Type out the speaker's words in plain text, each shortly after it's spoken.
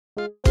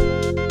Joshua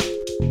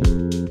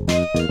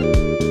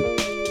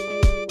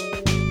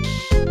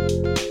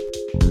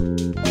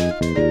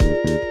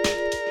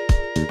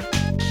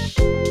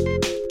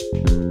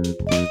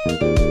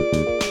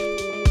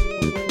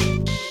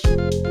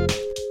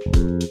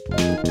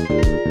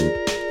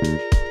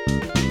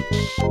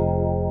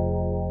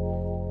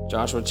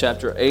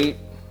chapter 8.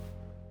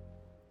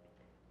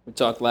 We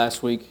talked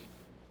last week,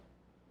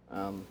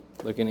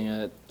 looking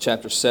at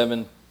chapter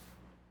 7.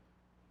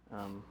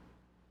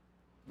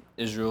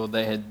 Israel,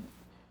 they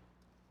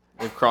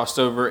crossed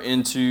over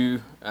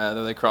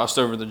they crossed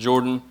over the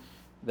Jordan.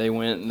 They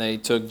went and they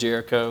took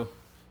Jericho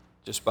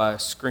just by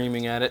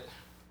screaming at it.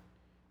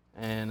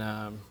 And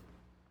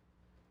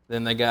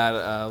then they got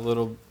a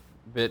little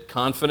bit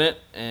confident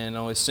and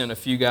only sent a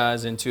few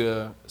guys into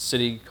a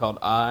city called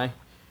Ai.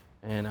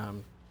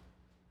 And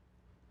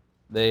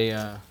they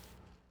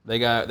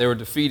were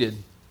defeated,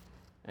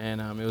 and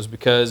it was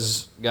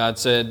because God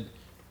said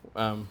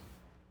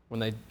when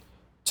they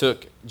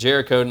took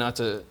Jericho not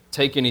to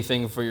take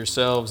anything for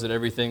yourselves, that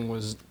everything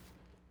was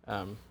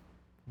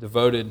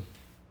devoted.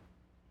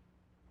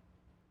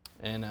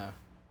 And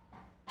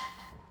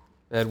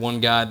they had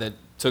one guy that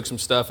took some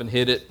stuff and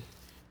hid it,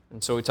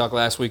 and so we talked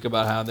last week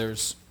about how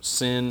there's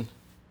sin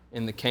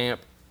in the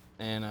camp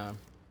and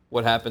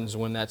what happens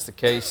when that's the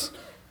case.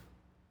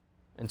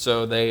 And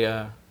so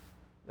they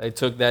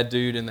took that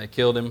dude and they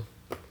killed him,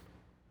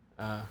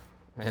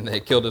 and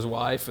they killed his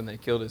wife, and they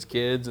killed his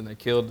kids, and they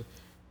killed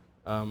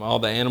all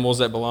the animals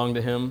that belonged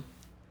to him,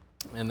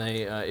 and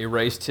they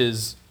erased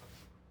his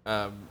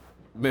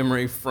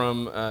memory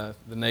from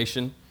the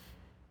nation.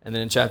 And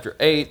then in chapter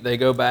 8, they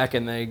go back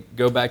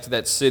to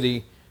that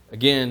city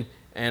again,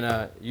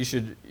 and you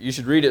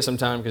should read it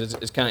sometime because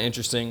it's kind of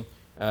interesting.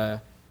 The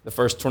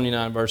first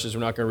 29 verses,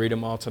 we're not going to read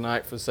them all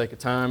tonight for the sake of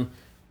time,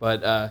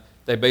 but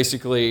they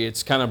basically,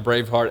 it's kind of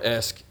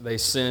Braveheart-esque. They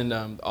send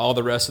all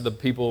the rest of the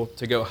people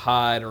to go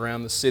hide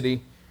around the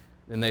city.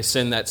 Then they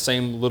send that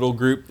same little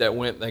group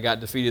they got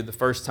defeated the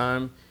first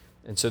time.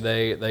 And so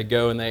they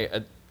go and they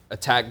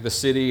attack the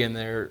city, and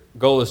their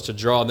goal is to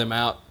draw them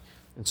out.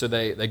 And so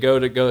they go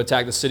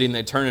attack the city, and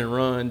they turn and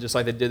run just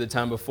like they did the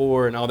time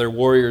before. And all their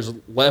warriors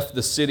left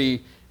the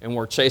city and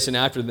were chasing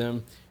after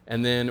them.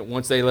 And then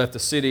once they left the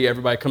city,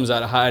 everybody comes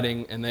out of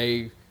hiding, and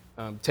they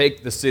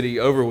take the city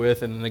over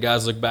with, and then the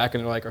guys look back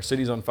and they're like, our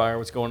city's on fire,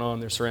 what's going on?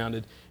 They're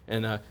surrounded,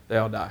 and they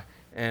all die.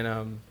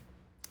 And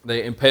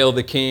they impale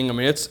the king. I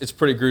mean, it's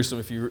pretty gruesome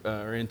if you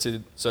are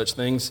into such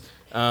things.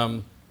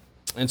 And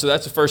so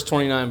that's the first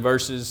 29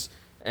 verses.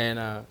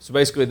 And so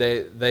basically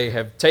they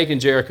have taken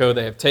Jericho,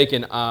 they have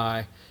taken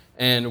Ai,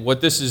 and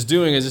what this is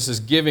doing is this is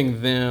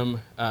giving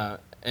them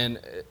an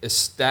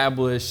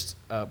established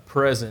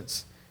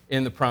presence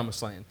in the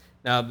Promised Land.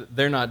 Now,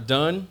 they're not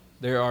done.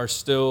 There are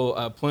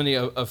still plenty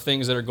of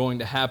things that are going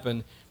to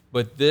happen,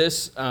 but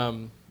this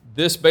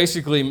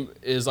basically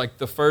is like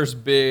the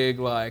first big,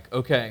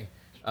 okay,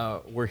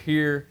 we're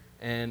here,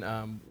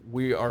 and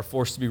we are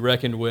forced to be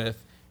reckoned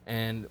with,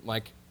 and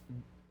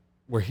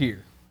we're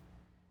here.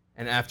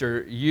 And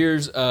after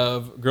years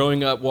of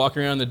growing up,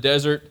 walking around the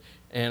desert,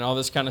 and all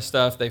this kind of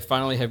stuff, they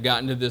finally have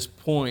gotten to this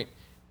point,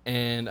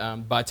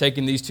 and by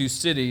taking these two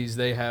cities,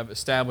 they have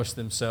established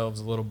themselves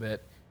a little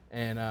bit,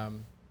 and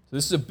so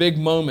this is a big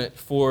moment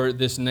for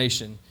this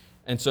nation.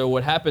 And so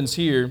what happens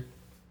here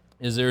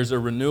is there's a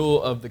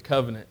renewal of the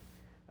covenant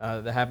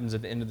that happens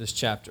at the end of this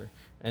chapter.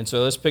 And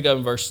so let's pick up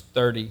in verse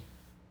 30.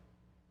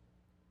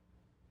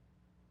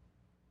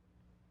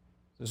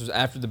 This was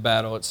after the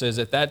battle. It says,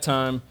 at that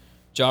time,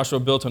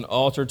 Joshua built an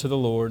altar to the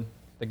Lord,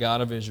 the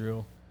God of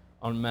Israel,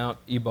 on Mount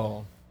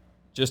Ebal,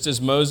 just as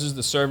Moses,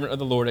 the servant of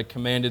the Lord, had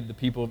commanded the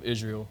people of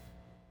Israel,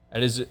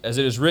 as it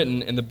is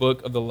written in the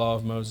book of the law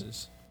of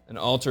Moses. An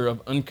altar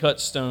of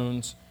uncut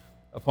stones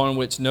upon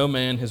which no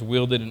man has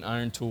wielded an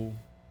iron tool.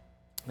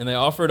 And they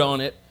offered on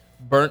it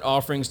burnt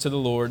offerings to the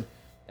Lord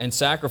and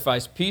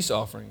sacrificed peace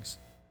offerings.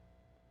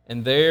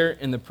 And there,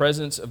 in the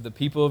presence of the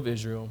people of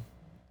Israel,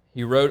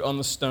 he wrote on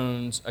the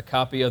stones a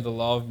copy of the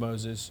law of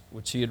Moses,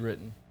 which he had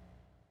written.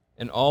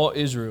 And all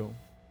Israel,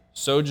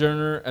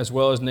 sojourner as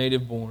well as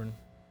native born,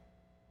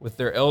 with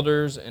their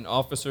elders and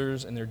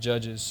officers and their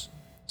judges,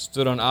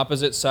 stood on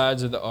opposite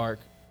sides of the ark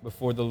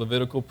before the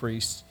Levitical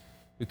priests,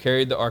 who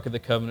carried the ark of the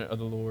covenant of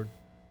the Lord,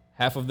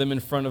 half of them in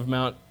front of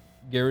Mount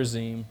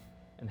Gerizim,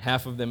 and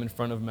half of them in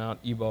front of Mount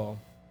Ebal,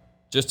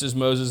 just as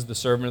Moses, the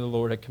servant of the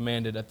Lord, had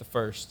commanded at the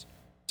first,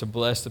 to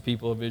bless the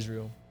people of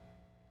Israel.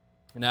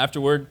 And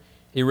afterward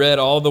he read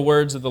all the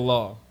words of the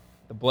law,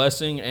 the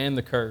blessing and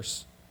the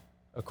curse,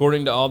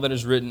 according to all that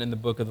is written in the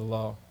book of the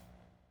law.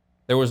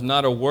 There was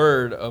not a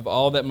word of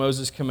all that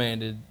Moses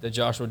commanded that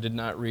Joshua did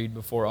not read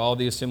before all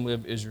the assembly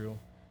of Israel,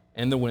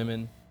 and the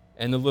women,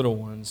 and the little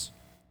ones,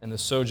 and the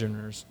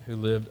sojourners who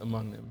lived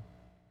among them.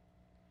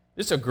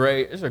 This is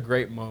a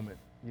great moment,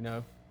 you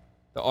know.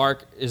 The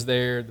ark is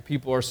there, the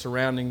people are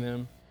surrounding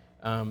them.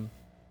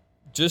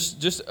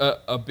 Just a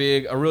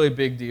really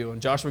big deal.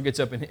 And Joshua gets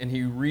up and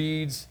he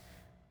reads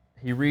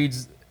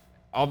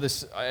all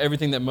this,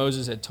 everything that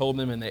Moses had told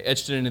them, and they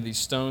etched it into these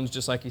stones,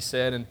 just like he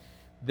said. And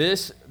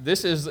this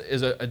is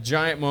a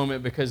giant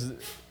moment because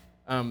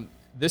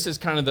this is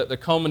kind of the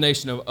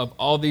culmination of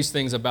all these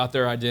things about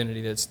their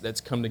identity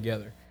that's come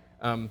together.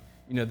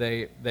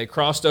 They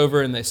crossed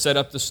over and they set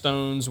up the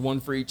stones, one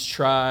for each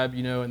tribe,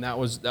 and that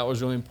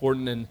was really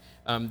important. And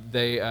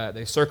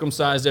they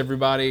circumcised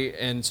everybody,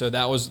 and so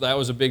that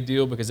was a big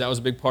deal because that was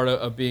a big part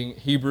of being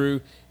Hebrew.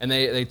 And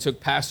they took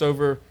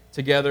Passover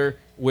together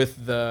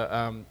with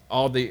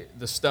all the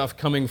stuff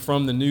coming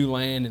from the new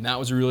land, and that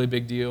was a really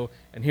big deal.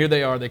 And here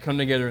they are, they come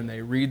together and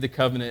they read the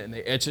covenant and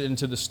they etch it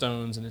into the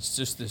stones, and it's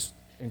just this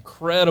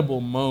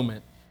incredible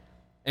moment.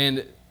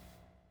 And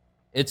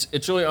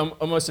it's really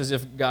almost as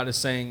if God is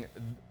saying,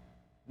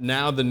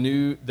 now the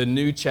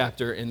new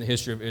chapter in the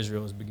history of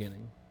Israel is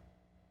beginning.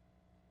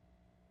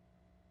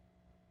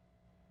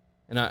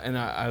 And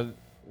I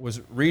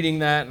was reading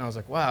that, and I was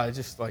like, wow, you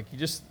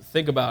just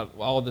think about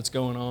all that's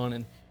going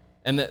on.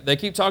 And they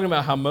keep talking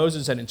about how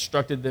Moses had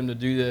instructed them to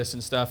do this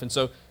and stuff. And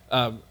so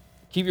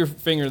keep your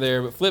finger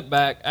there, but flip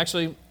back.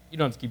 Actually, you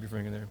don't have to keep your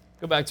finger there.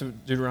 Go back to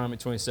Deuteronomy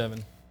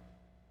 27.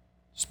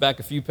 Just back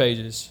a few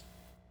pages.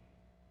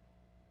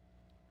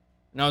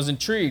 And I was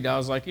intrigued. I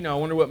was like, I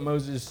wonder what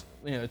Moses,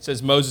 it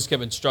says Moses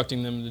kept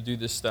instructing them to do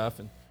this stuff.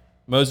 And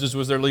Moses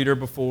was their leader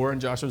before, and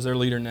Joshua was their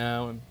leader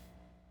now. And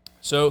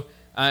so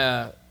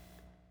I,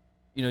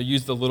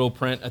 used the little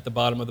print at the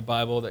bottom of the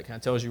Bible that kind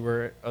of tells you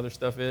where other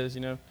stuff is,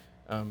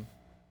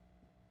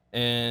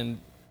 and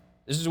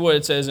this is what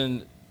it says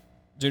in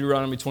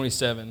Deuteronomy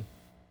 27.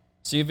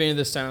 See if any of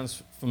this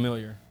sounds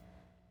familiar.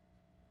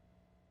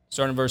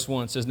 Starting in verse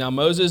 1, it says, Now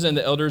Moses and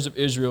the elders of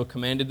Israel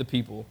commanded the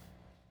people,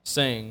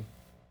 saying,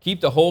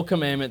 Keep the whole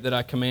commandment that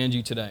I command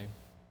you today.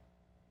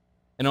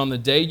 And on the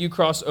day you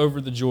cross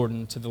over the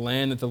Jordan to the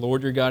land that the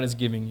Lord your God is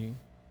giving you,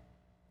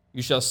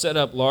 you shall set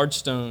up large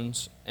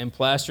stones and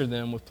plaster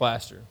them with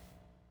plaster.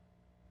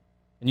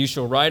 And you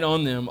shall write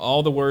on them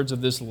all the words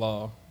of this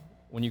law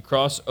when you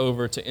cross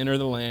over to enter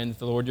the land that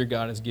the Lord your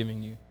God is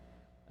giving you,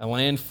 a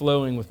land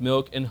flowing with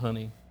milk and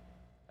honey,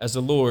 as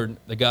the Lord,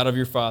 the God of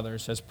your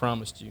fathers, has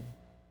promised you.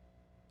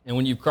 And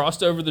when you've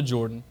crossed over the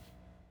Jordan,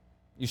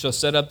 you shall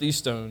set up these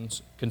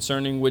stones,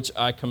 concerning which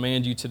I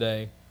command you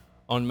today,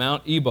 on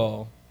Mount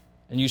Ebal,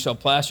 and you shall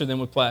plaster them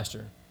with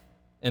plaster.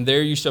 And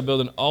there you shall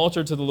build an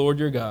altar to the Lord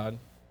your God,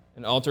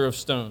 an altar of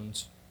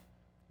stones.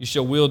 You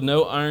shall wield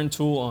no iron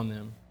tool on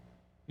them.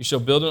 You shall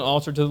build an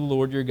altar to the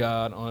Lord your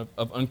God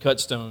of uncut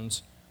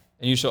stones,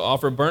 and you shall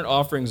offer burnt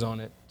offerings on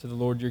it to the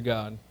Lord your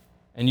God.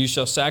 And you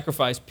shall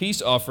sacrifice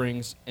peace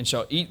offerings and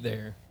shall eat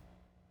there.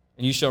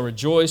 And you shall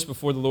rejoice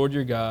before the Lord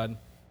your God,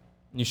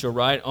 and you shall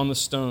write on the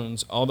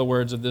stones all the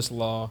words of this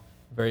law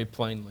very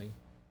plainly.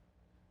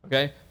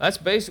 Okay, that's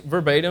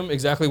verbatim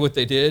exactly what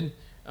they did.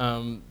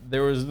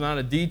 There was not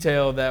a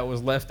detail that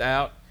was left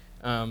out.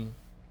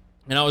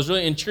 And I was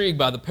really intrigued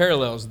by the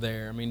parallels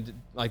there. I mean,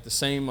 like the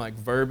same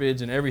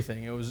verbiage and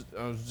everything. I was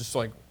just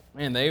like,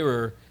 man, they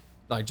were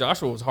like,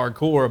 Joshua was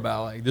hardcore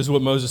about this is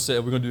what Moses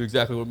said. We're going to do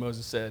exactly what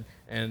Moses said,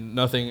 and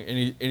nothing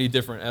any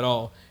different at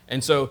all.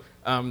 And so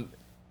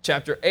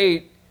chapter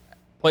 8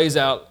 plays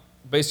out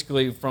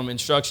basically from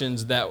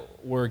instructions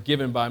that were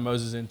given by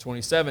Moses in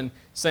 27,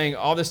 saying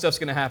all this stuff's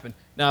going to happen.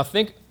 Now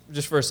think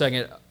just for a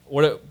second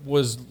what it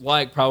was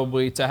like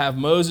probably to have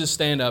Moses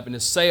stand up and to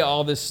say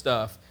all this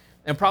stuff.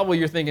 And probably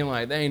you're thinking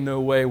there ain't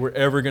no way we're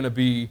ever going to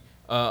be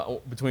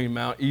between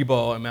Mount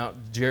Ebal and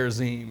Mount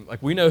Gerizim.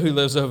 We know who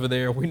lives over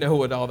there. We know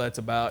what all that's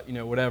about,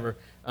 whatever.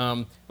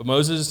 But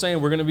Moses is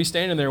saying we're going to be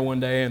standing there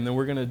one day, and then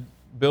we're going to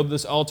build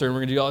this altar, and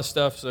we're going to do all this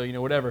stuff, so,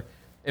 whatever.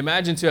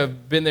 Imagine to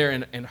have been there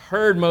and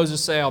heard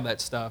Moses say all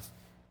that stuff.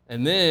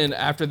 And then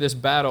after this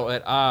battle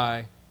at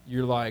Ai,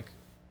 you're like,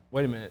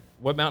 wait a minute,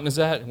 what mountain is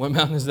that? What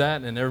mountain is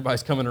that? And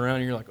everybody's coming around,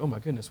 and you're like, oh my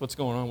goodness, what's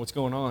going on? What's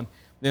going on?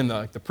 Then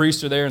the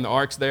priests are there and the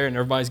ark's there and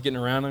everybody's getting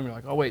around them. You're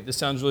like, oh, wait, this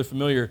sounds really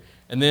familiar.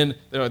 And then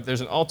there's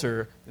an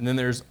altar, and then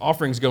there's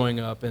offerings going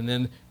up. And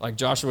then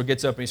Joshua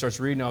gets up and he starts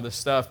reading all this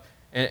stuff.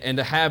 And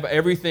to have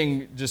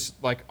everything just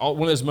one of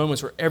those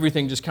moments where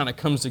everything just kind of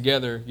comes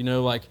together,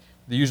 like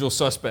the usual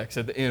suspects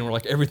at the end where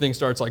everything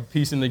starts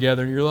piecing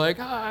together. And you're like,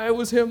 it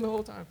was him the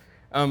whole time.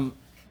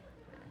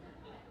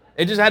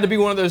 It just had to be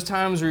one of those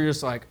times where you're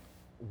just like,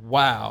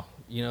 wow,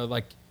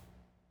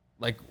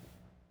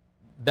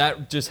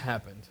 that just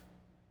happened.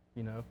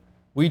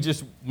 We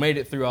just made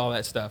it through all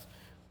that stuff.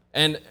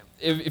 And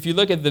if you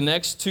look at the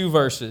next two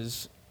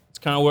verses, it's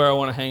kind of where I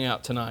want to hang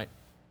out tonight.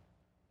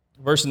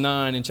 Verse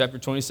 9 in chapter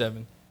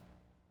 27.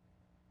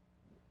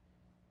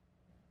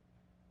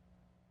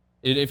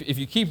 If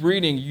you keep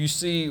reading, you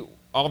see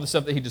all the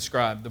stuff that he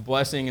described, the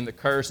blessing and the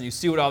curse, and you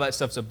see what all that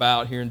stuff's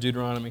about here in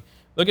Deuteronomy.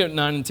 Look at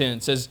 9 and 10.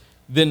 It says,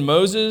 Then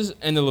Moses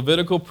and the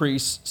Levitical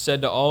priests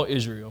said to all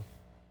Israel,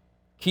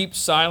 Keep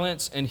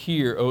silence and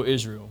hear, O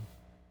Israel.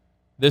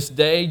 This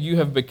day you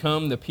have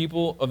become the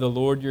people of the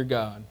Lord your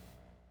God.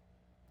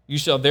 You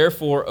shall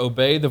therefore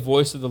obey the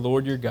voice of the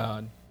Lord your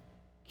God,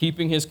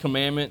 keeping his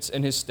commandments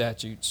and his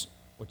statutes,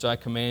 which I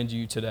command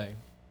you today.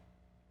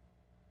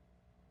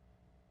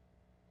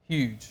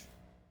 Huge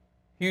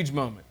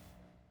moment.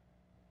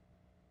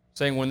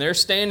 saying when they're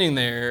standing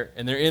there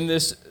and they're in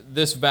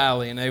this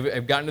valley and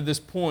they've gotten to this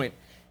point,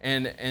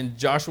 and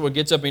Joshua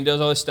gets up and he does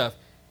all this stuff,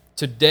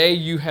 today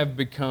you have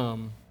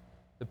become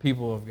the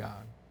people of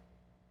God.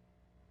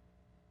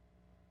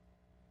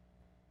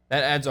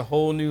 That adds a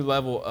whole new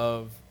level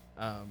of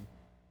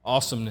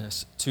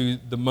awesomeness to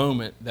the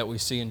moment that we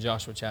see in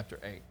Joshua chapter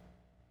 8.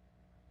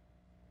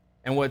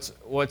 And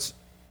what's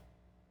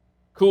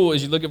cool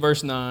is you look at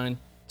verse 9,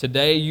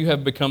 today you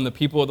have become the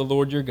people of the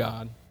Lord your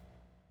God.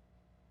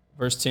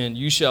 Verse 10,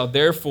 you shall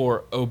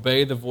therefore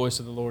obey the voice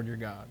of the Lord your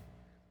God.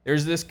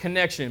 There's this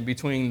connection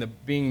between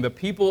being the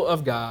people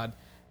of God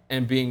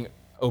and being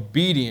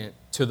obedient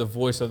to the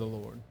voice of the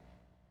Lord.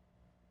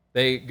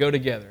 They go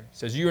together. It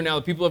says, you are now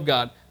the people of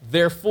God,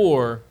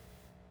 therefore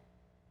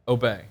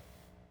obey.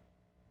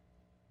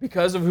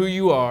 Because of who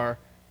you are,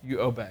 you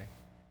obey.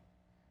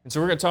 And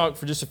so we're going to talk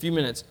for just a few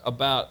minutes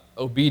about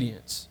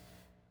obedience.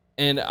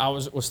 And I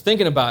was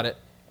thinking about it,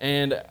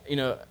 and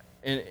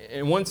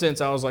in one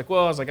sense,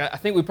 I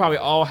think we probably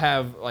all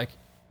have like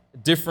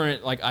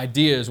different like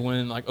ideas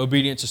when like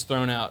obedience is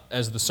thrown out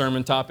as the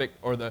sermon topic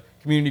or the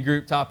community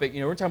group topic.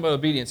 We're talking about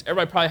obedience.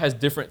 Everybody probably has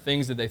different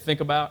things that they think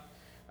about.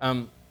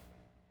 But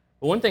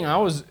one thing I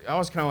was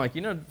kind of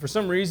like, for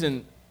some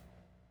reason,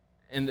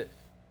 and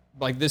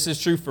like this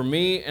is true for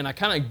me, and I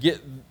kind of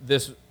get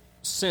this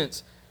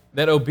sense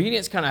that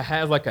obedience kind of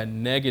has like a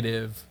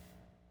negative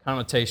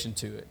connotation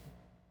to it,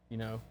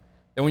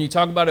 And when you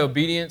talk about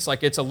obedience,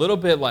 like it's a little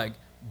bit like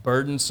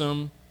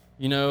burdensome,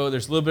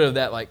 there's a little bit of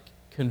that like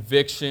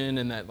conviction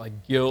and that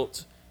like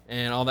guilt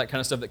and all that kind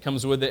of stuff that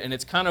comes with it. And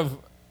it's kind of,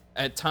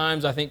 at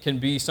times, I think can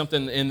be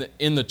something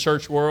in the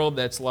church world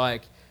that's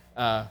like,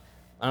 I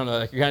don't know,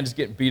 like you're kind of just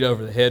getting beat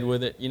over the head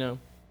with it,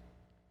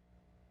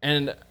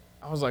 And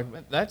I was like,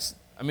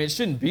 it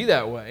shouldn't be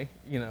that way,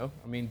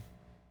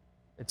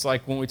 It's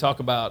like when we talk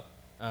about,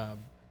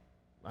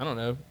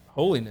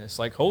 holiness.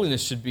 Like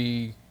holiness should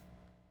be,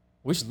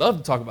 we should love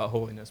to talk about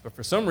holiness, but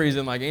for some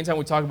reason, like anytime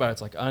we talk about it,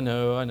 it's like, I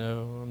know,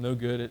 I'm no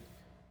good at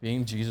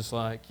being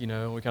Jesus-like, we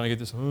kind of get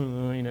this,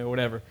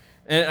 whatever.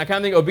 And I kind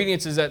of think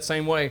obedience is that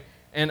same way.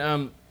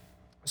 And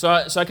so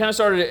I kind of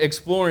started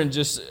exploring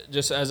just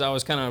as I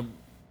was kind of,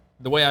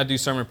 the way I do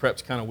sermon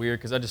prep's kind of weird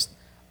because I just,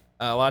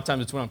 a lot of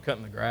times it's when I'm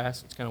cutting the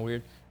grass. It's kind of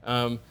weird.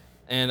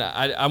 And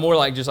I'm more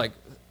like just like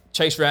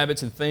chase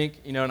rabbits and think,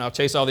 and I'll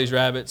chase all these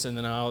rabbits and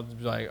then I'll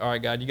be like, all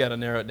right, God, you got to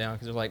narrow it down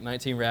because there's like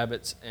 19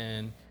 rabbits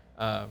and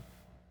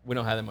we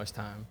don't have that much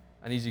time.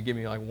 I need you to give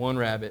me like one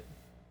rabbit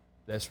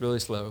that's really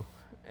slow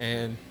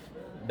and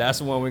that's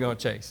the one we're going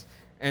to chase.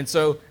 And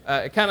so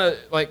it kind of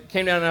like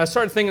came down and I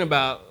started thinking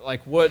about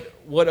like what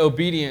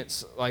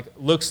obedience like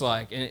looks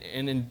like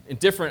and in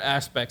different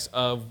aspects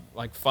of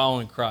like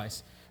following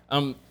Christ.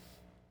 And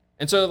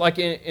so like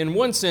in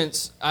one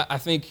sense, I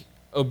think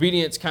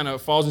obedience kind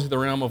of falls into the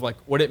realm of like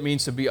what it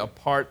means to be a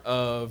part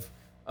of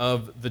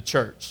the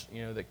church,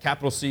 the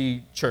capital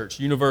C church,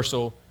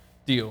 universal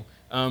deal.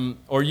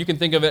 Or you can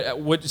think of it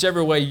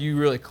whichever way you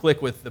really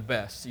click with the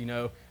best,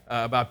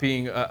 about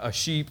being a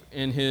sheep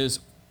in his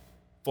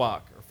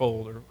flock or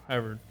fold or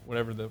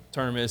whatever the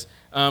term is.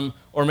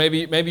 Or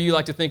maybe you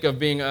like to think of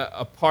being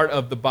a part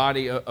of the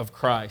body of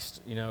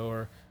Christ,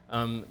 or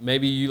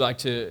maybe you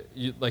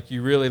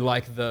really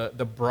like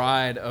the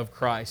bride of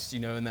Christ,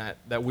 and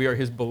that we are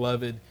his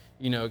beloved,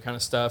 kind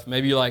of stuff.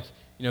 Maybe you like,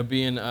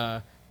 being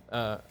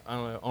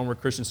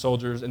onward Christian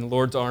soldiers in the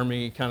Lord's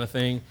army kind of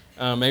thing.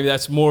 Maybe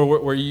that's more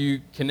where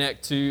you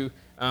connect to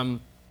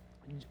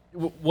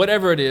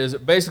whatever it is.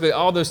 Basically,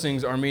 all those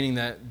things are meaning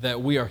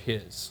that we are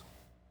his.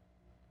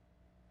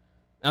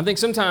 I think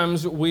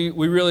sometimes we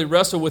really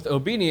wrestle with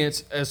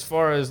obedience as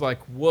far as like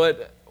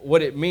what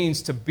it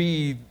means to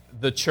be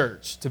the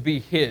church, to be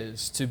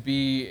his, to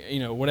be,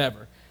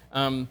 whatever.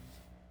 And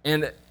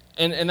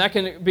that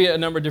can be a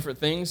number of different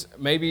things.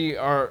 Maybe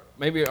our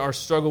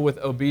struggle with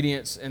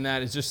obedience in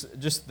that is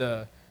just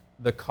the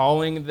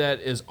calling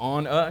that is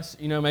on us.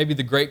 Maybe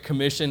the Great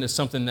Commission is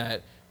something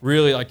that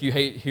really like you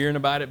hate hearing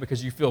about it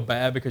because you feel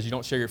bad because you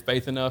don't share your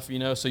faith enough,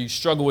 so you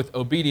struggle with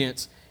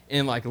obedience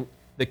in like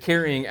the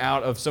carrying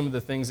out of some of the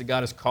things that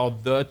God has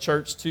called the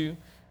church to.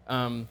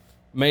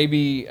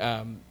 Maybe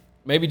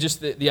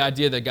just the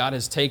idea that God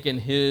has taken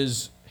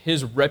his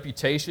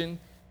reputation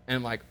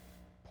and like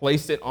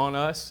placed it on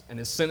us and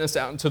has sent us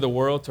out into the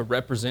world to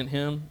represent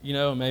him.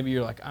 Maybe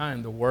you're like, I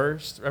am the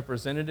worst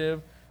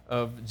representative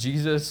of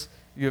Jesus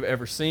you have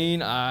ever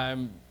seen.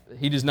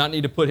 He does not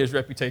need to put his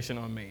reputation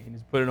on me. He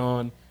needs to put it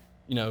on,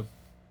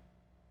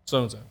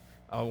 so-and-so.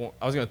 I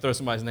was going to throw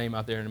somebody's name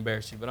out there and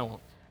embarrass you, but I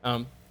won't.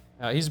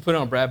 He needs to put it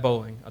on Brad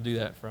Bowling. I'll do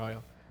that for all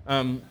y'all.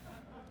 A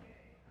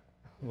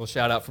little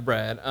shout out for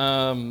Brad.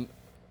 And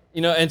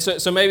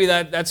so maybe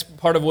that's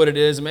part of what it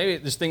is. Maybe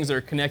there's things that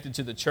are connected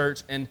to the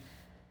church. And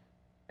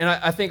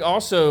I think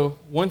also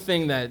one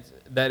thing that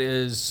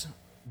has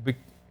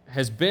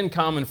been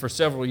common for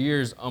several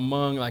years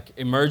among like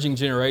emerging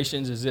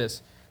generations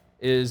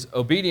is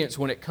obedience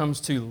when it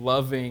comes to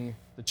loving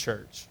the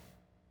church.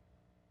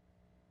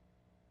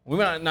 We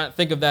might not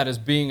think of that as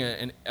being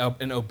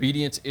an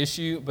obedience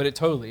issue, but it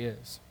totally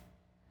is.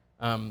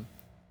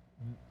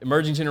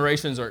 Emerging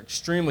generations are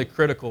extremely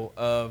critical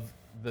of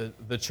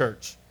the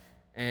church,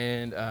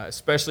 and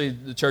especially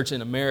the church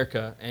in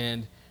America.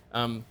 And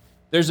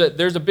there's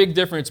a big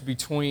difference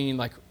between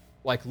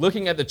like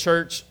looking at the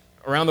church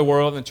around the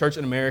world and the church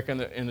in America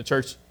and the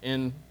church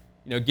in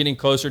getting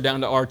closer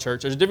down to our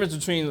church. There's a difference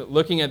between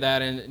looking at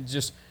that and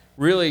just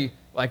really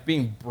like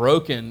being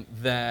broken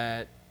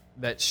that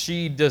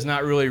she does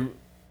not really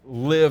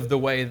live the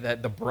way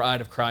that the bride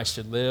of Christ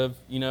should live,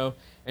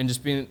 and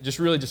just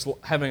really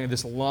having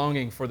this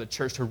longing for the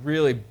church to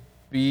really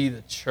be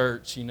the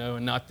church,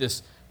 and not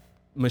this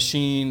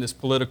machine, this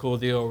political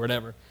deal or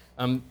whatever.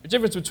 The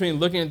difference between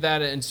looking at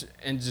that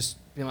and just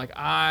being like,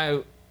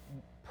 I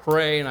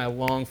pray and I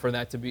long for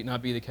that to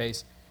not be the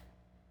case.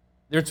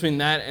 The difference between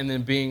that and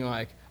then being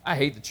like, I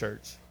hate the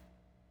church.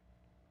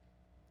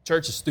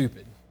 Church is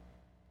stupid.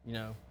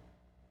 All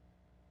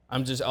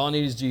I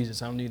need is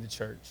Jesus. I don't need the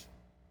church.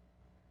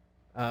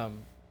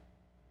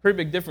 Pretty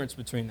big difference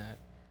between that,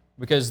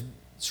 because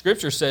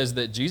Scripture says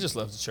that Jesus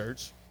loves the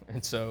church,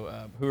 and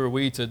so who are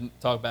we to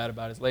talk bad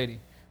about His lady?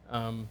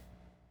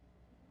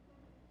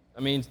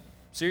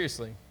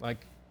 Seriously, like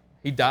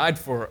He died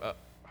for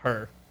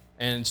her,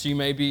 and she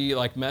may be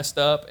like messed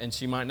up, and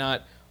she might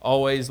not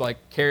always like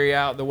carry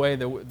out the way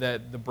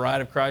that the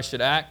bride of Christ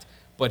should act,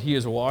 but He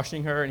is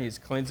washing her and He is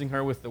cleansing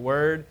her with the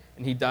Word,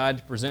 and He died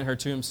to present her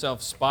to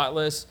Himself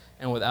spotless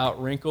and without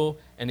wrinkle,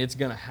 and it's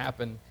going to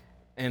happen.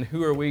 And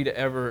who are we to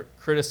ever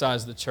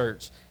criticize the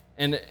church?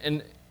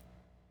 And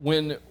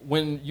when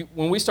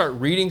we start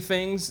reading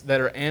things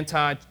that are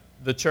anti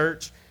the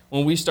church,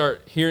 when we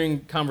start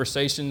hearing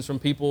conversations from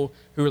people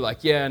who are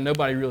like, yeah,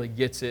 nobody really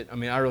gets it.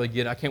 I really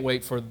get it. I can't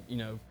wait for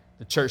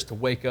the church to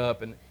wake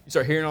up. And you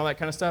start hearing all that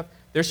kind of stuff,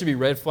 there should be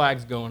red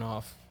flags going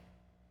off.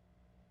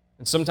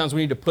 And sometimes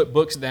we need to put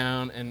books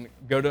down and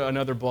go to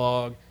another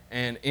blog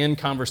and end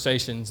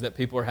conversations that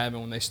people are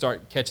having when they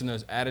start catching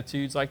those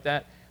attitudes like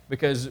that,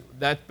 because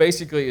that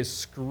basically is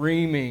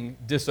screaming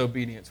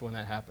disobedience when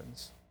that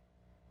happens.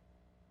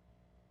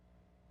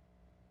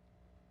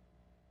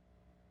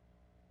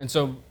 And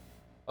so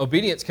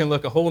obedience can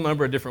look a whole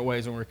number of different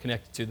ways when we're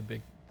connected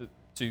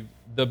to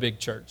the big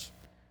church.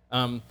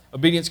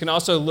 Obedience can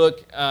also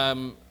look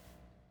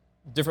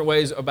different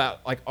ways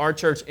about like our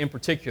church in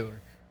particular.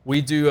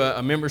 We do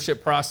a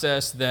membership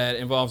process that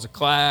involves a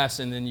class,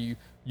 and then you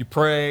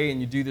pray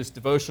and you do this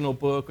devotional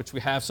book, which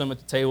we have some at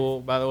the table,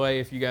 by the way,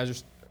 if you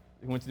guys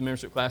went to the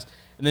membership class.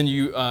 And then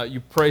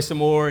you pray some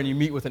more, and you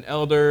meet with an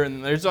elder,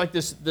 and there's like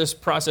this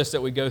process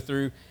that we go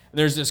through. And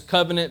there's this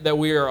covenant that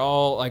we are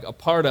all like a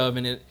part of,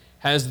 and it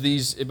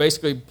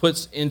basically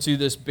puts into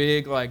this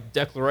big like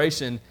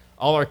declaration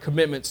all our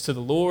commitments to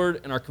the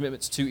Lord and our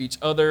commitments to each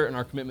other and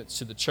our commitments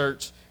to the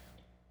church.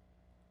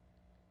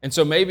 And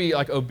so maybe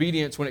like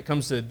obedience when it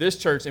comes to this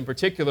church in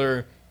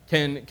particular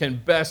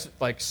can best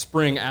like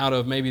spring out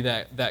of maybe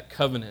that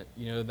covenant,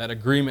 that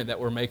agreement that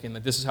we're making,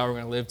 that this is how we're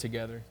going to live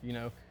together,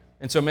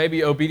 And so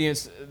maybe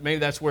obedience, maybe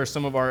that's where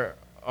some of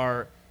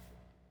our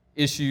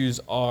issues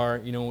are,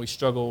 when we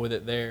struggle with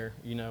it there,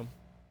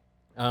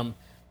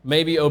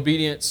 Maybe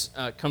obedience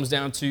comes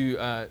down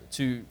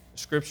to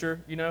Scripture,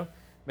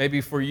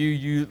 Maybe for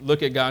you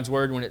look at God's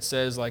Word when it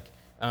says, like,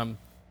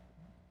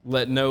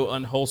 let no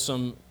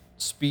unwholesome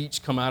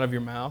speech come out of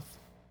your mouth.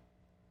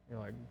 You're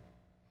like,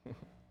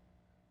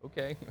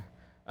 okay.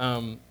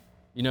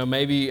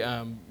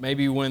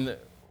 Maybe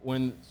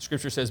when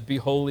Scripture says, be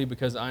holy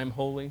because I am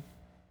holy,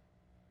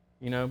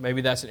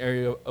 maybe that's an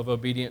area of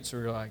obedience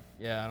where you're like,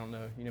 yeah, I don't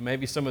know.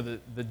 Maybe some of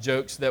the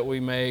jokes that we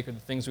make or the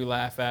things we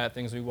laugh at,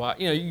 things we watch,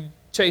 you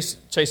chase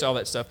all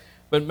that stuff.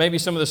 But maybe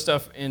some of the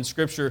stuff in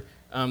Scripture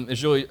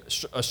is really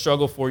a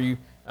struggle for you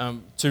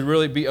to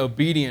really be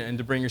obedient and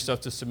to bring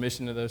yourself to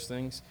submission to those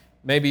things.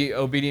 Maybe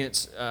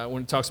obedience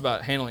when it talks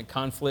about handling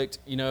conflict,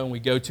 and we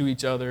go to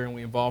each other and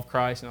we involve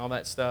Christ and all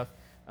that stuff.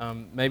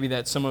 Maybe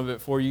that's some of it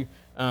for you.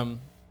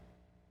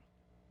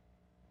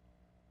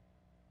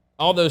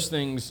 All those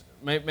things,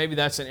 maybe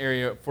that's an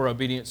area for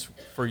obedience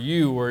for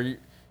you where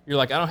you're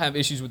like, I don't have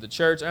issues with the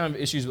church. I don't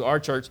have issues with our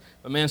church.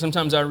 But man,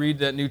 sometimes I read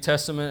that New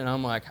Testament and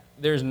I'm like,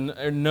 there's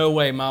no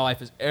way my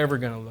life is ever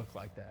going to look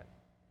like that.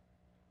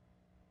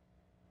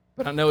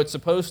 But I know it's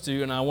supposed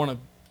to, and I want to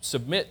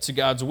submit to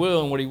God's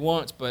will and what He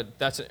wants, but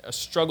that's a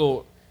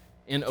struggle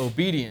in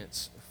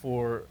obedience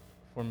for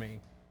me.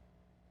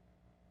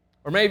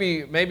 Or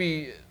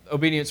maybe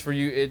obedience for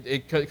you,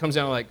 it comes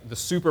down to like the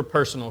super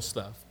personal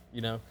stuff,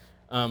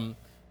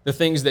 the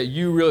things that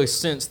you really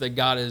sense that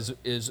God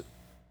is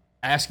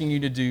asking you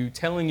to do,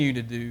 telling you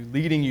to do,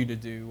 leading you to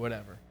do,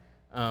 whatever.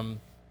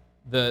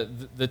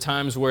 The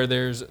times where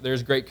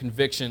there's great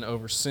conviction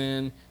over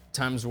sin,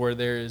 times where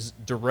there is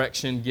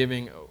direction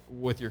giving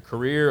with your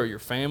career or your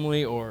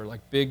family or like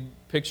big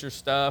picture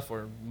stuff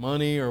or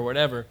money or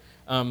whatever.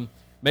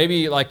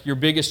 Maybe like your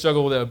biggest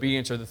struggle with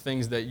obedience are the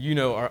things that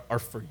are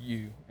for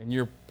you and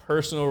your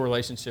personal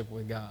relationship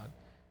with God.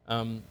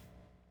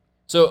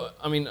 So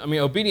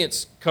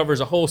obedience covers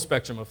a whole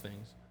spectrum of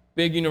things.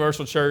 Big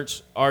universal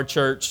church, our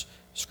church,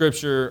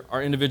 Scripture,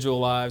 our individual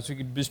lives. We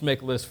could just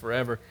make lists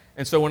forever.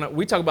 And so when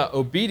we talk about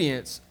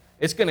obedience,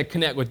 it's going to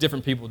connect with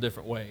different people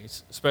different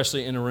ways,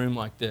 especially in a room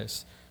like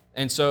this.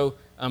 And so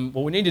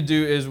what we need to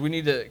do is we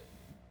need to,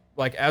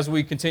 like as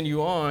we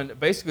continue on,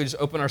 basically just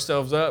open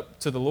ourselves up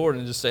to the Lord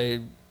and just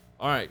say,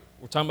 all right,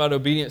 we're talking about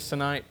obedience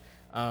tonight.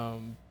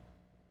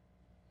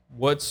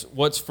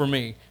 What's for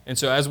me? And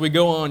so as we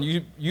go on,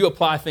 you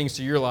apply things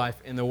to your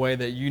life in the way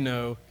that you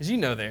know, because you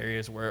know the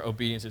areas where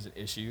obedience is an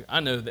issue. I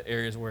know the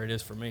areas where it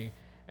is for me.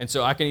 And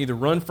so I can either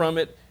run from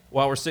it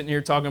while we're sitting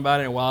here talking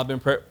about it and while I've been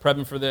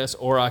prepping for this,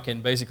 or I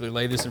can basically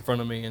lay this in front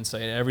of me and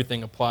say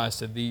everything applies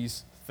to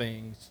these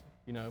things,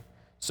 you know.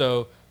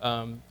 So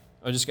I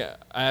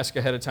ask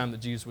ahead of time that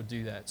Jesus would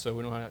do that. So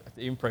we don't have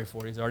to even pray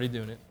for it. He's already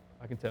doing it.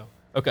 I can tell.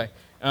 Okay.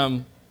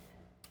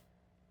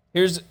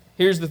 Here's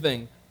the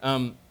thing.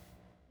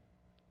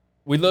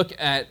 We look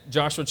at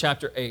Joshua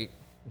chapter 8.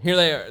 Here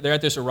they are. They're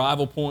at this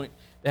arrival point.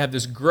 They have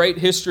this great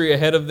history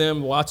ahead of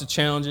them, lots of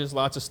challenges,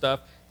 lots of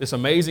stuff. This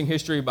amazing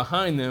history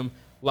behind them,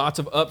 lots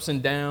of ups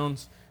and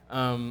downs.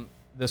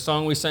 The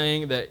song we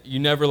sang, that you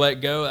never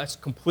let go, that's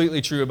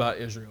completely true about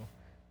Israel.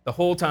 The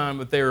whole time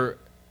that they were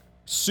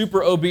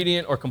super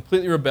obedient or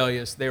completely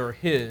rebellious, they were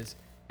His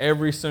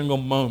every single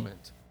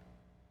moment.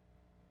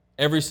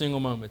 Every single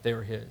moment they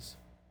were His.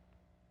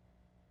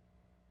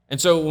 And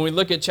so when we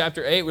look at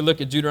chapter 8, we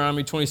look at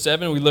Deuteronomy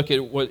 27, we look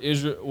at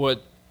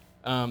what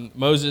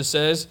Moses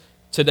says,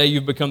 today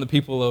you've become the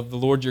people of the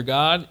Lord your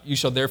God. You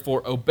shall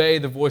therefore obey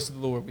the voice of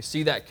the Lord. We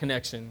see that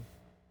connection.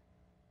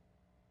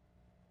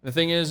 The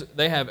thing is,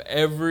 they have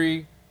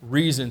every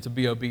reason to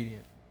be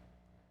obedient.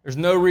 There's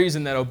no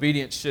reason that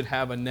obedience should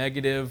have a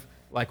negative,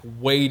 like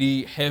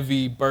weighty,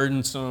 heavy,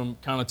 burdensome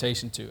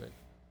connotation to it.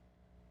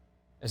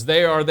 As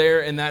they are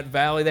there in that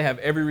valley, they have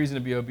every reason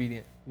to be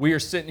obedient. We are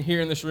sitting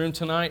here in this room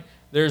tonight.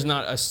 There's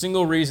not a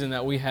single reason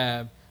that we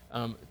have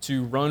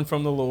to run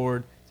from the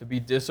Lord, to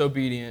be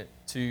disobedient,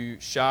 to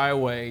shy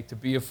away, to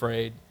be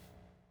afraid,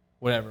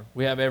 whatever.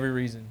 We have every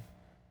reason.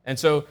 And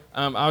so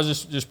I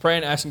was just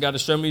praying, asking God to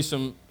show me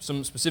some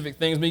specific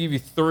things. Let me give you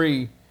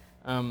three,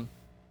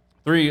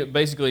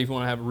 basically, if you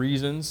want to have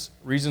reasons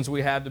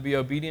we have to be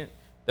obedient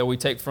that we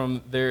take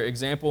from their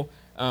example.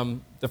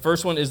 The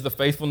first one is the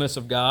faithfulness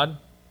of God.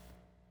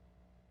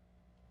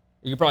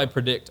 You can probably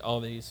predict all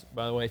these,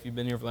 by the way, if you've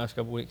been here for the last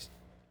couple weeks.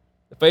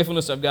 The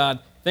faithfulness of God.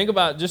 Think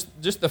about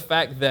just the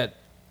fact that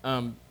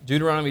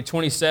Deuteronomy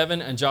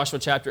 27 and Joshua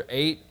chapter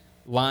 8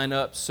 line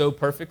up so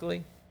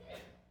perfectly.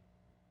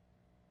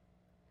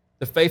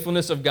 The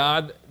faithfulness of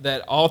God,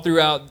 that all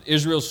throughout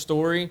Israel's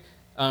story,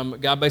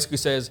 God basically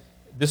says,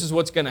 this is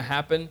what's going to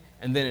happen,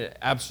 and then it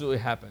absolutely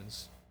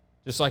happens,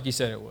 just like He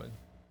said it would.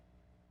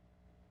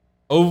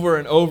 Over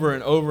and over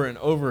and over and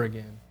over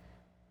again.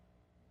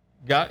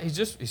 God,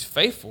 He's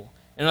faithful.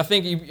 And I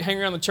think you hang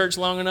around the church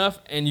long enough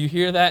and you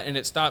hear that and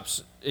it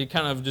stops, it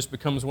kind of just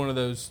becomes one of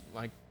those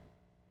like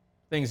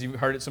things, you've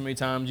heard it so many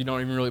times, you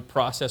don't even really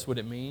process what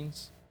it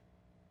means.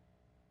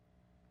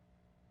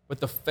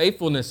 But the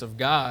faithfulness of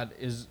God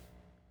is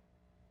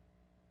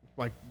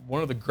like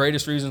one of the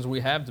greatest reasons we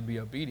have to be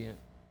obedient.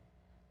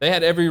 They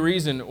had every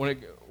reason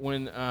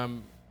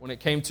when it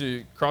came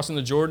to crossing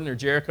the Jordan or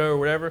Jericho or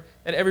whatever,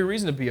 they had every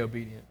reason to be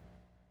obedient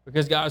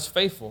because God is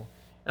faithful.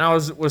 And I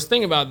was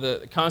thinking about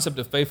the concept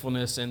of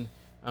faithfulness, and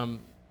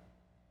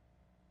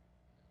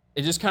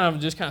it just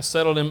kind of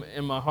settled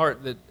in my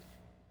heart that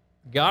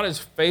God is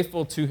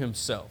faithful to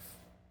Himself.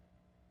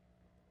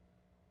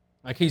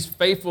 Like He's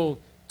faithful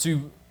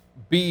to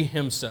be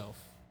Himself,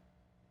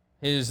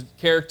 His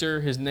character,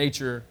 His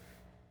nature.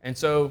 And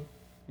so,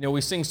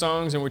 we sing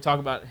songs and we talk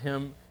about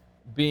Him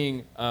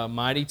being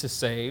mighty to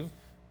save.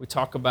 We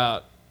talk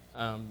about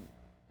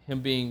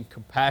Him being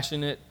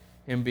compassionate,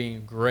 Him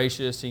being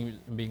gracious, Him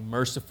being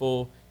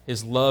merciful,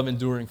 His love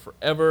enduring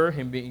forever,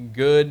 Him being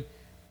good.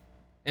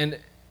 And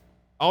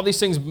all these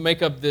things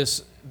make up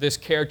this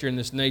character and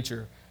this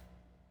nature.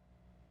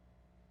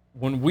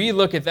 When we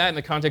look at that in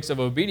the context of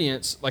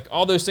obedience, like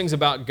all those things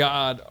about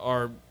God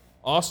are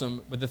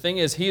awesome, but the thing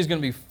is, He is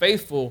going to be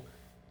faithful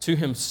to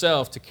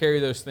Himself to carry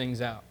those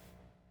things out.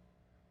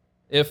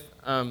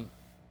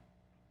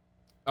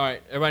 All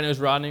right, everybody knows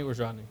Rodney? Where's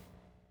Rodney?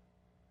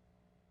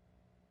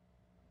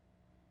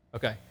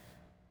 Okay.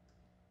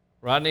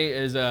 Rodney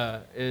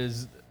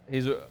is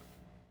he's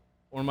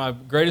one of my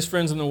greatest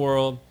friends in the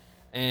world,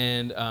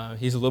 and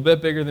he's a little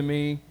bit bigger than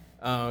me,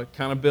 kind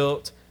of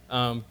built,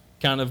 kind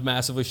of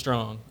massively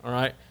strong, all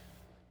right?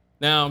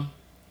 Now,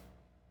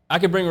 I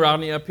could bring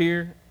Rodney up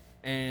here,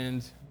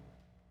 and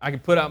I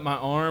could put out my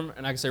arm,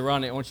 and I could say,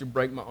 Rodney, I want you to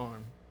break my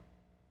arm.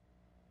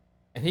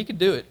 And he could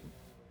do it.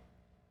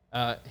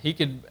 He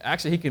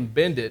can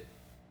bend it,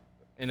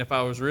 and if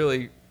I was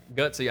really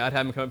gutsy, I'd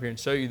have him come up here and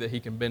show you that he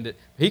can bend it.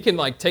 He can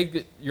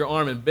take your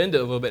arm and bend it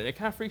a little bit, and it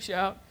kind of freaks you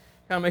out,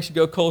 kind of makes you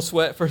go cold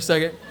sweat for a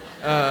second.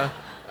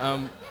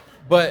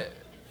 But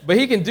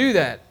he can do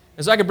that.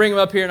 And so I could bring him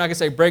up here and I could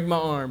say, break my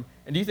arm.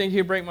 And do you think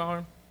he'd break my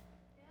arm?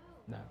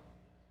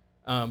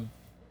 No.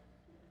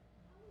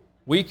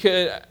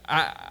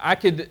 I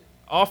could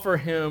offer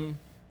him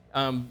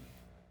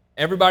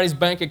everybody's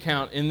bank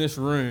account in this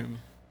room,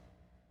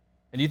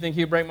 and do you think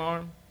he'd break my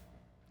arm?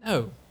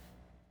 No.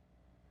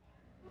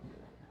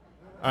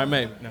 All right,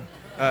 maybe.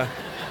 No.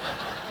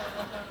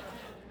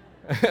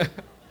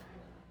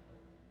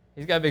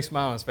 He's got a big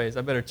smile on his face.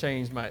 I better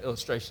change my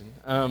illustration.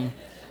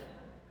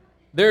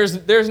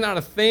 There's not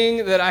a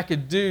thing that I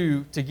could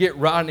do to get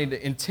Rodney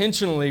to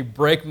intentionally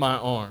break my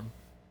arm.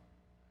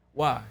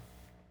 Why?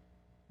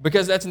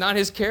 Because that's not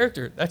his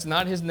character. That's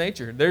not his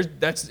nature.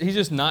 He's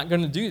just not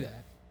going to do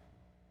that.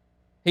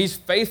 He's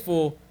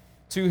faithful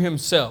to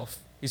himself.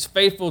 He's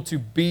faithful to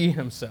be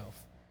himself.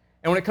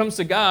 And when it comes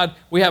to God,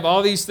 we have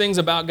all these things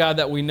about God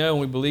that we know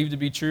and we believe to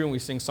be true, and we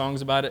sing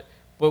songs about it.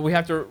 But we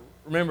have to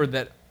remember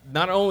that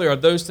not only are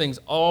those things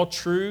all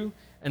true,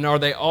 and are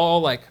they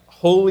all like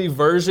holy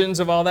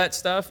versions of all that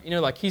stuff,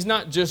 like he's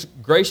not just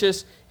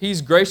gracious,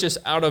 he's gracious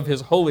out of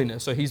his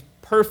holiness. So he's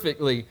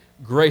perfectly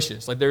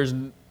gracious.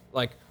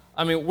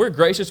 We're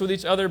gracious with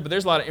each other, but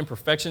there's a lot of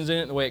imperfections in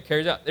it, the way it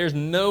carries out. There's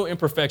no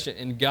imperfection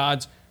in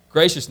God's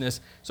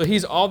graciousness. So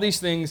he's all these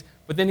things,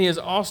 but then he is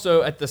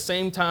also at the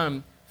same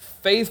time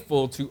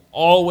faithful to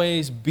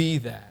always be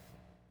that.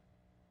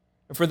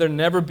 And for there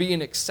never be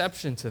an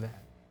exception to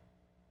that.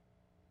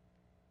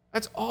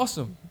 That's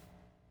awesome.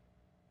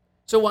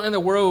 So why in the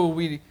world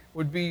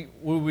would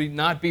we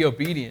not be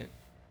obedient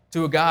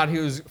to a God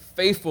who is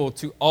faithful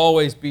to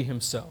always be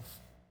himself?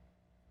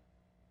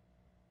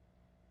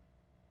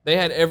 They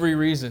had every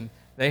reason.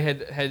 They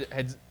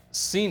had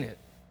seen it.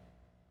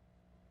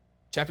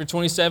 Chapter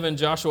 27,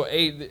 Joshua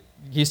 8,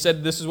 he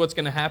said this is what's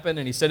going to happen,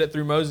 and he said it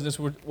through Moses, this is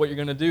what you're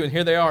going to do. And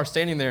here they are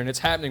standing there, and it's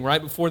happening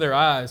right before their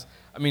eyes.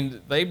 I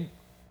mean, they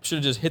should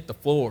have just hit the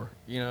floor,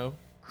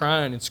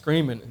 crying and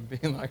screaming and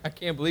being like, I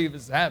can't believe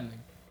this is happening.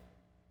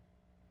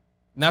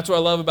 And that's what I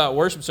love about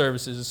worship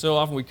services, is so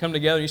often we come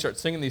together and you start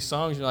singing these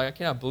songs, you're like, I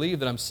cannot believe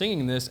that I'm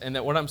singing this, and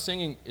that what I'm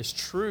singing is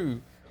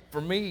true for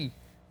me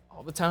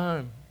all the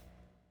time.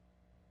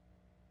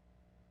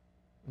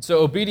 And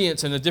so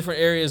obedience in the different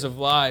areas of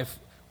life,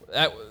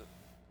 that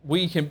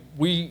we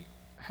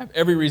have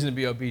every reason to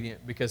be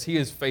obedient because he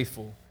is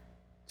faithful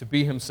to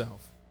be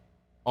himself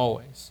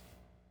always.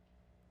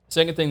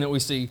 Second thing that we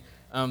see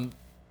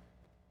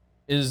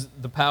is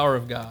the power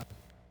of God.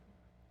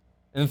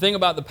 And the thing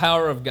about the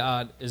power of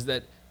God is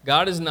that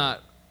God he's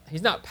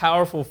not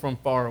powerful from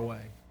far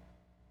away.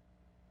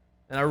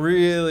 And I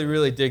really,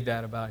 really dig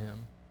that about him.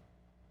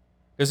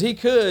 Because he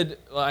could,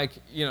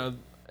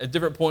 at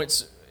different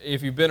points,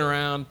 if you've been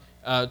around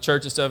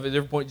church and stuff, at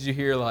different points you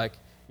hear like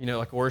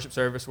a worship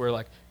service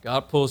where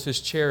God pulls his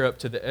chair up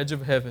to the edge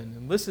of heaven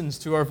and listens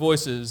to our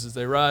voices as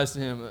they rise to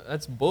him.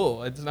 That's bull.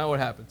 That's not what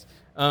happens.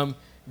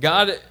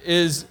 God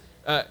is,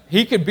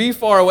 he could be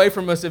far away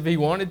from us if he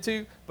wanted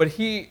to, but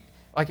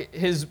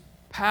his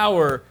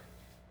power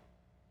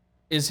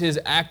is his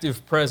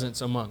active presence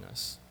among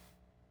us.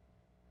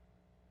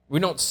 We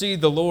don't see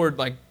the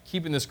Lord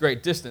keeping this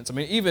great distance. I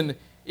mean,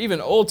 even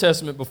Old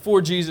Testament,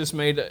 before Jesus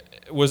made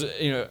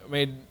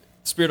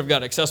Spirit of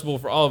God accessible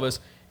for all of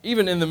us,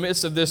 even in the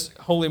midst of this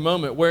holy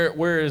moment,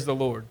 where is the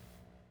Lord?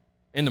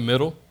 In the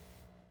middle,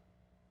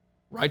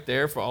 right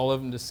there for all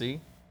of them to see.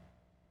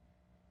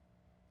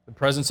 The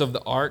presence of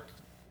the ark.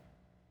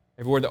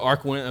 Everywhere the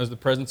ark went, that was the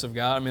presence of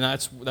God.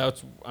 That's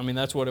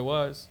what it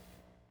was.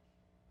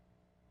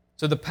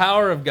 So the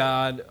power of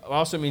God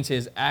also means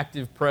his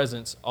active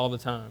presence all the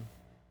time.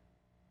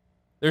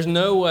 There's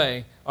no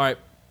way. All right.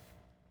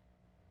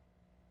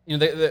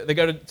 They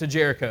go to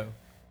Jericho,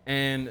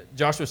 and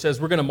Joshua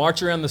says, we're going to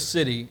march around the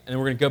city, and then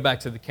we're going to go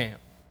back to the camp.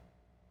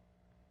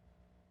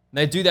 And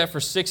they do that for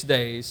 6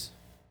 days.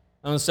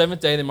 On the seventh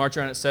day, they march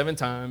around it 7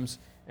 times,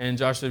 and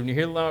Joshua said, when you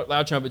hear the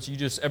loud trumpets,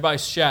 everybody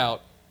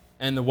shout,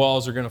 and the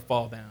walls are going to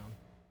fall down.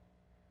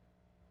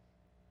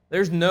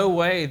 There's no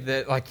way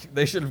that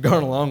they should have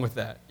gone along with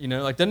that.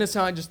 Doesn't it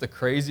sound like just the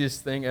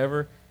craziest thing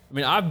ever? I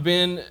mean,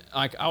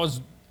 I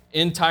was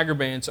in Tiger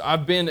Band, so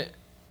I've been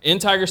in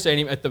Tiger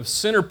Stadium at the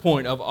center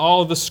point of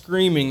all the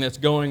screaming that's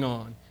going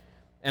on.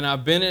 And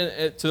I've been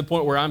to the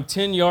point where I'm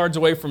 10 yards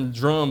away from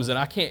drums and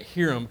I can't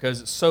hear them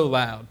because it's so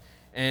loud.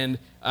 And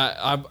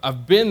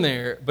I've been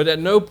there, but at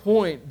no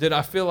point did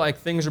I feel like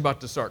things are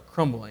about to start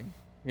crumbling,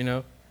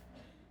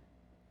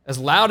 As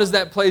loud as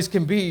that place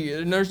can be,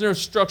 and there's no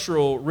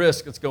structural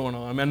risk that's going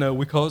on. I know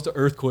we caused an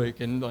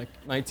earthquake in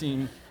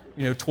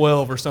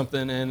 1912 or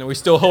something, and we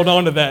still hold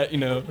on to that,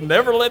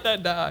 Never let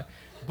that die.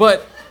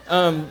 But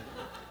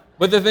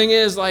the thing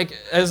is,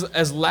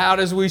 as loud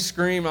as we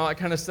scream, all that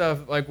kind of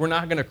stuff, we're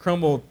not going to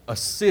crumble a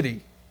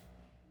city.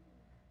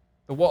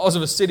 The walls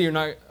of a city are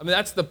not,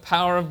 that's the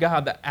power of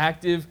God, the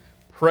active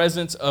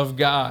presence of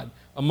God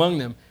among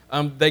them.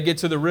 They get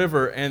to the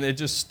river and it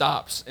just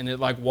stops and it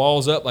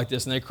walls up like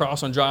this and they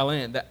cross on dry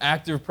land. The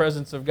active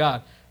presence of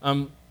God.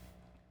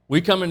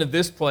 We come into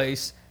this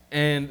place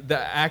and the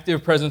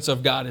active presence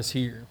of God is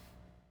here.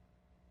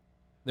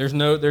 There's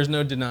no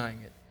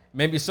denying it.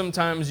 Maybe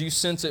sometimes you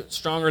sense it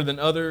stronger than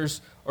others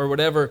or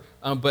whatever,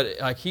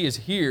 but he is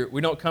here.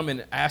 We don't come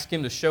and ask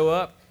him to show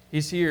up.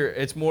 He's here.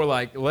 It's more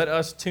let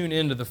us tune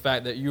into the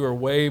fact that you are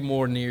way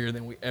more near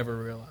than we ever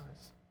realized.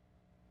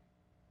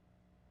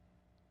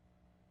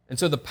 And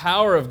so the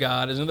power of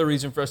God is another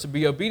reason for us to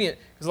be obedient.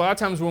 Because a lot of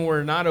times when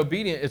we're not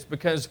obedient, it's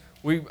because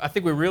I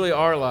think we really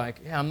are like,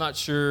 yeah, I'm not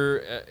sure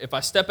if I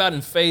step out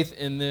in faith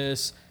in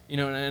this,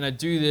 and I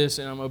do this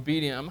and I'm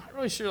obedient, I'm not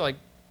really sure like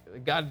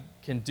God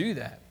can do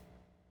that.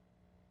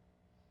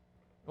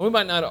 We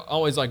might not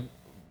always like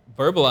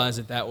verbalize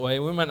it that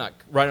way. We might not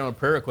write on a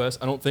prayer request,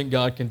 I don't think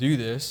God can do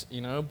this,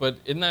 but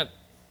isn't that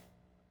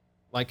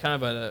like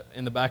kind of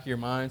in the back of your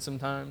mind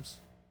sometimes?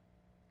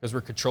 Because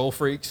we're control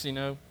freaks,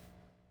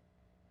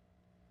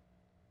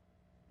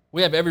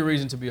 We have every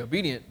reason to be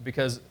obedient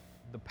because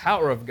the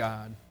power of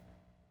God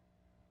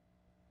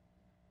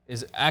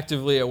is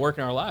actively at work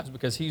in our lives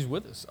because He's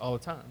with us all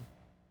the time.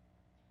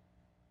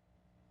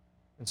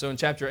 And so in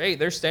chapter 8,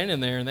 they're standing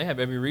there and they have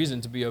every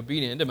reason to be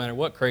obedient. It doesn't matter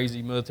what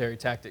crazy military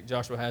tactic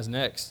Joshua has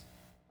next.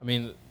 I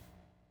mean,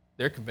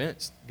 they're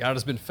convinced. God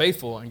has been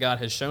faithful and God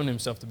has shown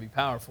Himself to be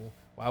powerful.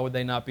 Why would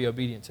they not be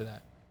obedient to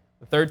that?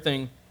 The third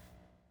thing,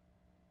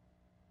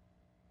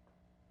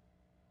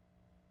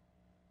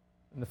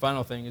 and the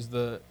final thing, is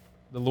the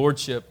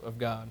lordship of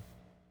God.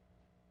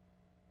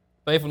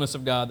 Faithfulness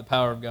of God, the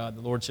power of God,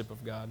 the lordship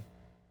of God.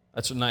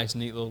 That's a nice,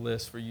 neat little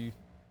list for you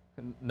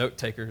note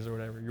takers or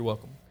whatever. You're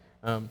welcome.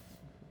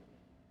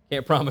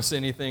 Can't promise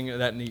anything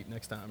that neat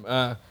next time.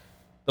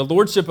 The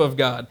lordship of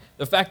God,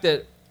 the fact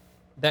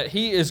that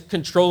He is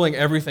controlling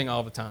everything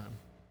all the time.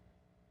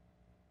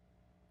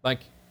 Like,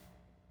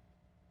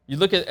 you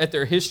look at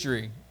their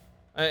history.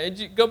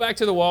 You go back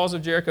to the walls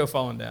of Jericho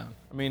falling down.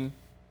 I mean,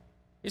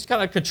 He's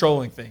kind of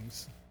controlling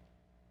things.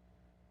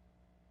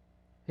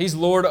 He's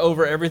Lord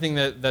over everything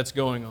that's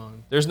going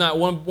on. There's not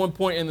one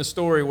point in the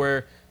story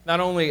where not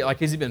only like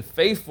has He been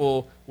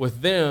faithful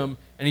with them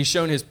and He's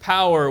shown His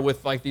power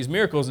with like these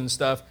miracles and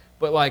stuff,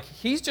 but like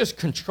He's just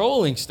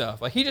controlling stuff.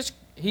 Like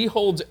He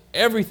holds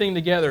everything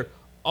together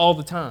all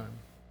the time.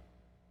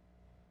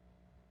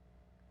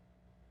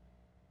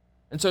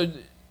 And so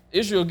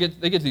Israel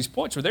they get to these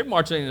points where they're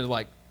marching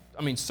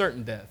into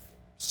certain death.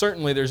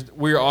 Certainly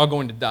we're all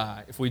going to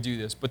die if we do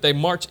this, but they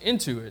march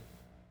into it.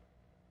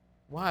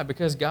 Why?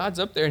 Because God's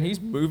up there and He's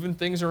moving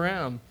things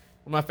around.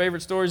 One of my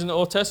favorite stories in the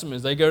Old Testament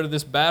is they go to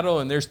this battle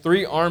and there's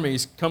 3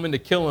 armies coming to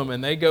kill them,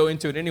 and they go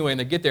into it anyway and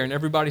they get there and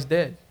everybody's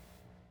dead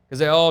because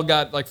they all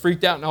got like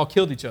freaked out and all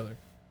killed each other.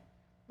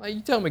 Like,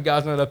 you tell me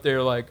God's not up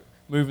there like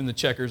moving the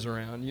checkers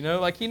around,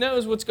 like He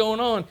knows what's going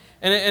on.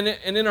 And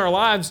in our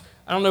lives,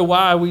 I don't know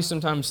why we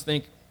sometimes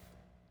think,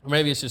 or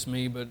maybe it's just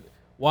me, but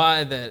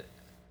why that,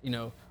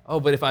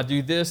 but if I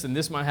do this, then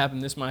this might happen,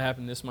 this might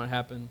happen, this might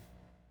happen.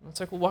 And it's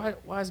like, well,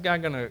 why is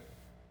God going to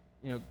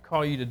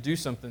call you to do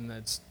something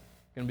that's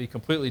going to be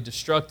completely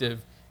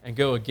destructive and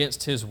go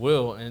against His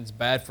will and it's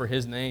bad for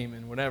His name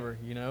and whatever,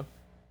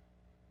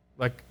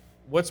 Like,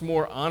 what's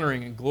more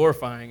honoring and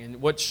glorifying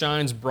and what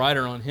shines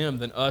brighter on Him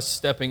than us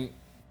stepping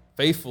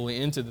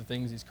faithfully into the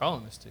things He's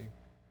calling us to?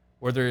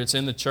 Whether it's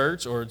in the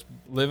church or it's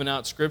living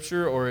out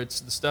Scripture or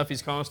it's the stuff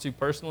He's calling us to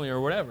personally or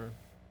whatever.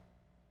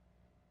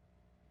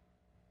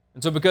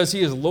 And so because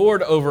He is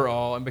Lord over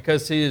all and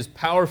because He is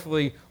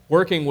powerfully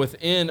working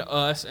within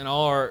us and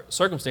all our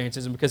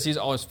circumstances and because He's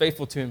always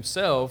faithful to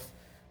Himself,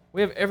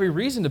 we have every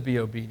reason to be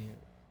obedient.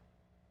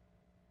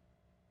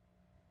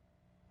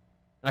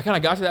 And I kind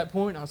of got to that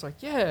point and I was like,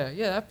 yeah,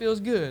 that feels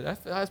good. That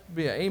has to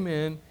be an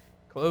amen,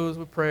 close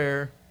with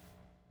prayer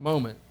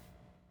moment.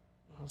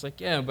 I was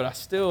like, yeah, but I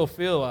still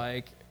feel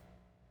like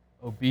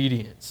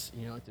obedience,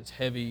 like this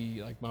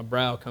heavy, like my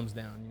brow comes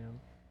down,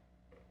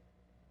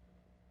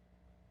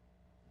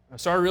 I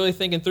started really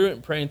thinking through it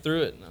and praying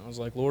through it, and I was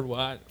like, Lord,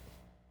 why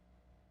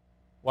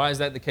is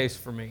that the case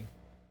for me?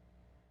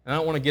 And I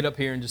don't want to get up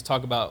here and just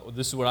talk about, well,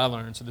 this is what I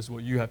learned, so this is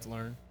what you have to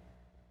learn.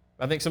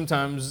 But I think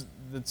sometimes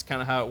that's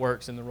kind of how it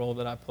works in the role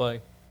that I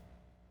play.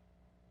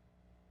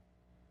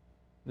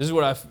 This is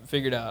what I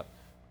figured out.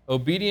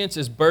 Obedience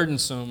is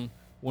burdensome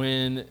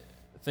when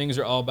things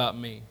are all about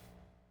me.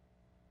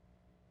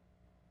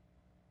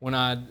 When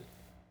I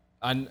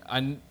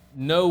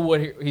know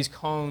what He's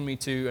calling me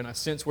to and I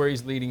sense where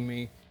He's leading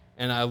me,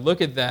 and I look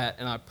at that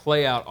and I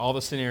play out all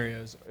the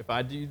scenarios. If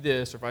I do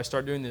this or if I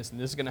start doing this and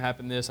this is going to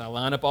happen this, I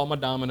line up all my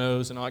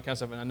dominoes and all that kind of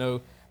stuff,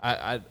 and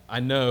I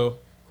know,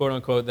 quote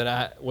unquote,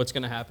 that what's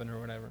going to happen or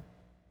whatever.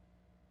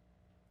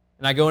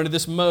 And I go into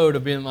this mode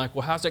of being like,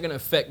 well, how's that going to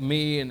affect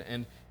me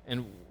and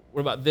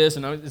what about this?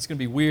 And it's going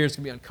to be weird, it's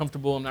going to be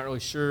uncomfortable, I'm not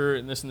really sure,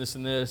 and this and this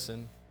and this.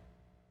 And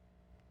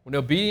when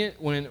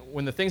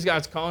the things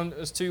God's calling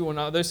us to, when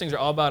those things are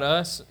all about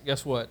us,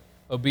 guess what?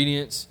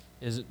 Obedience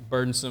is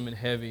burdensome and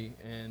heavy,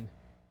 and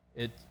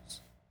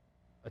it's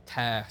a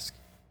task.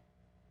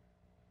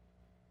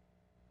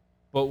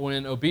 But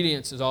when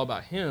obedience is all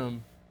about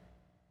Him,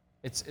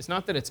 it's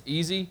not that it's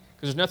easy,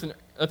 because there's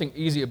nothing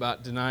easy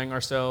about denying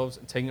ourselves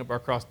and taking up our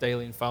cross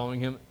daily and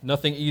following Him.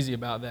 Nothing easy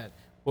about that.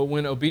 But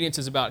when obedience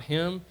is about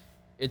Him,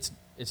 it's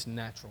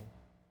natural.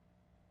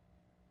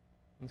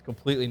 It's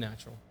completely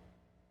natural.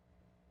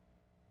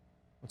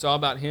 It's all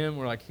about Him.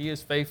 We're like, He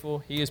is faithful,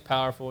 He is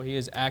powerful, He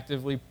is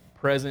actively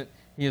present,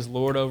 He is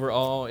Lord over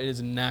all. It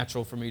is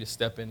natural for me to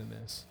step into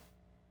this.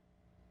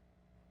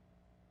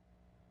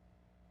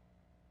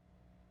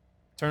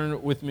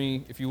 Turn with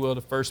me, if you will, to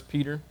 1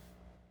 Peter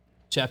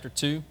chapter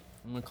 2.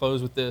 I'm going to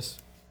close with this.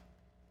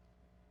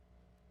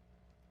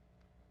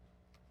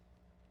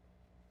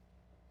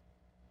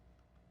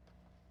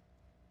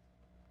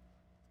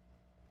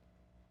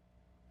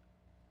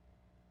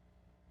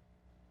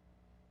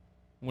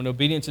 When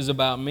obedience is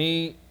about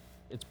me,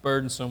 it's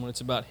burdensome. When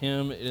it's about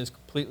him, it is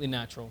completely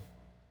natural.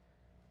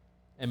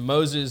 And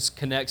Moses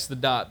connects the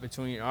dot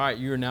between, all right,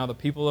 you are now the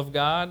people of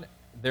God,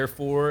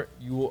 therefore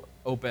you will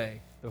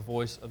obey the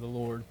voice of the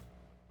Lord.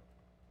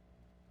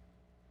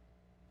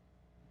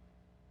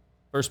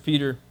 1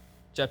 Peter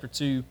chapter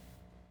 2,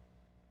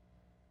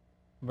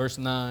 verse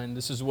 9.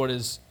 This is what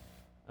is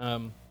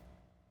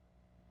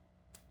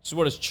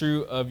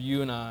true of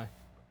you and I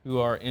who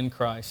are in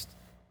Christ.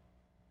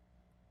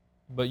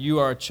 But you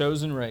are a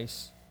chosen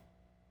race,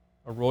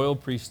 a royal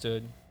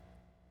priesthood,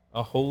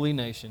 a holy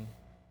nation,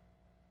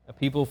 a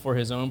people for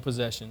his own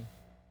possession,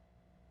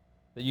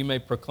 that you may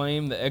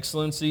proclaim the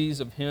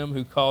excellencies of him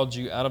who called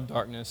you out of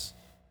darkness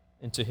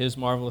into his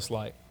marvelous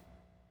light.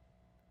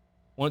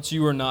 Once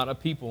you were not a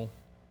people,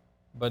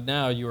 but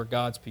now you are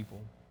God's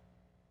people.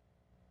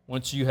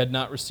 Once you had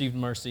not received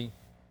mercy,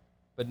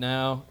 but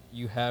now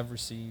you have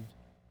received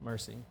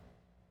mercy.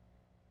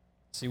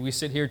 See, we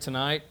sit here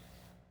tonight,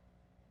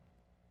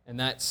 and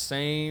that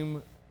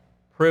same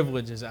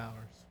privilege is ours.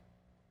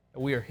 That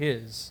we are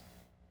his.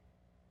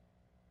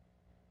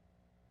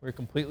 We're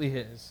completely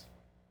his.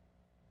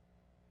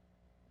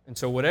 And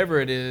so whatever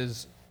it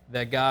is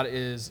that God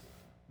is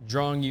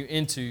drawing you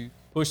into,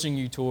 pushing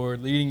you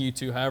toward, leading you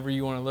to, however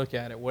you want to look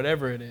at it,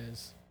 whatever it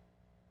is,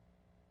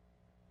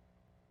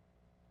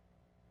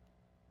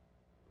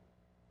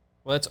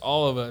 let's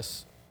all of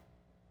us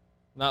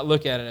not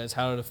look at it as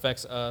how it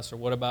affects us or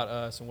what about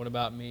us and what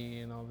about me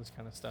and all this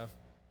kind of stuff.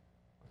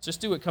 Let's just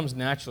do what comes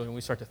naturally when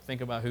we start to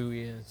think about who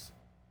he is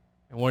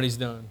and what he's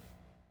done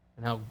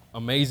and how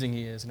amazing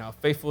he is and how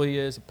faithful he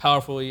is, how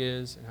powerful he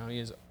is, and how he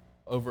is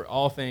over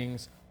all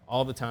things,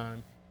 all the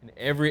time, in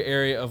every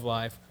area of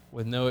life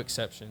with no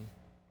exception.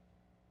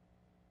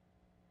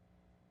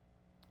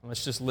 And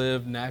let's just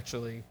live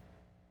naturally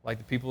like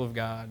the people of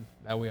God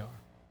that we are.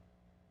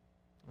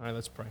 All right,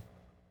 let's pray.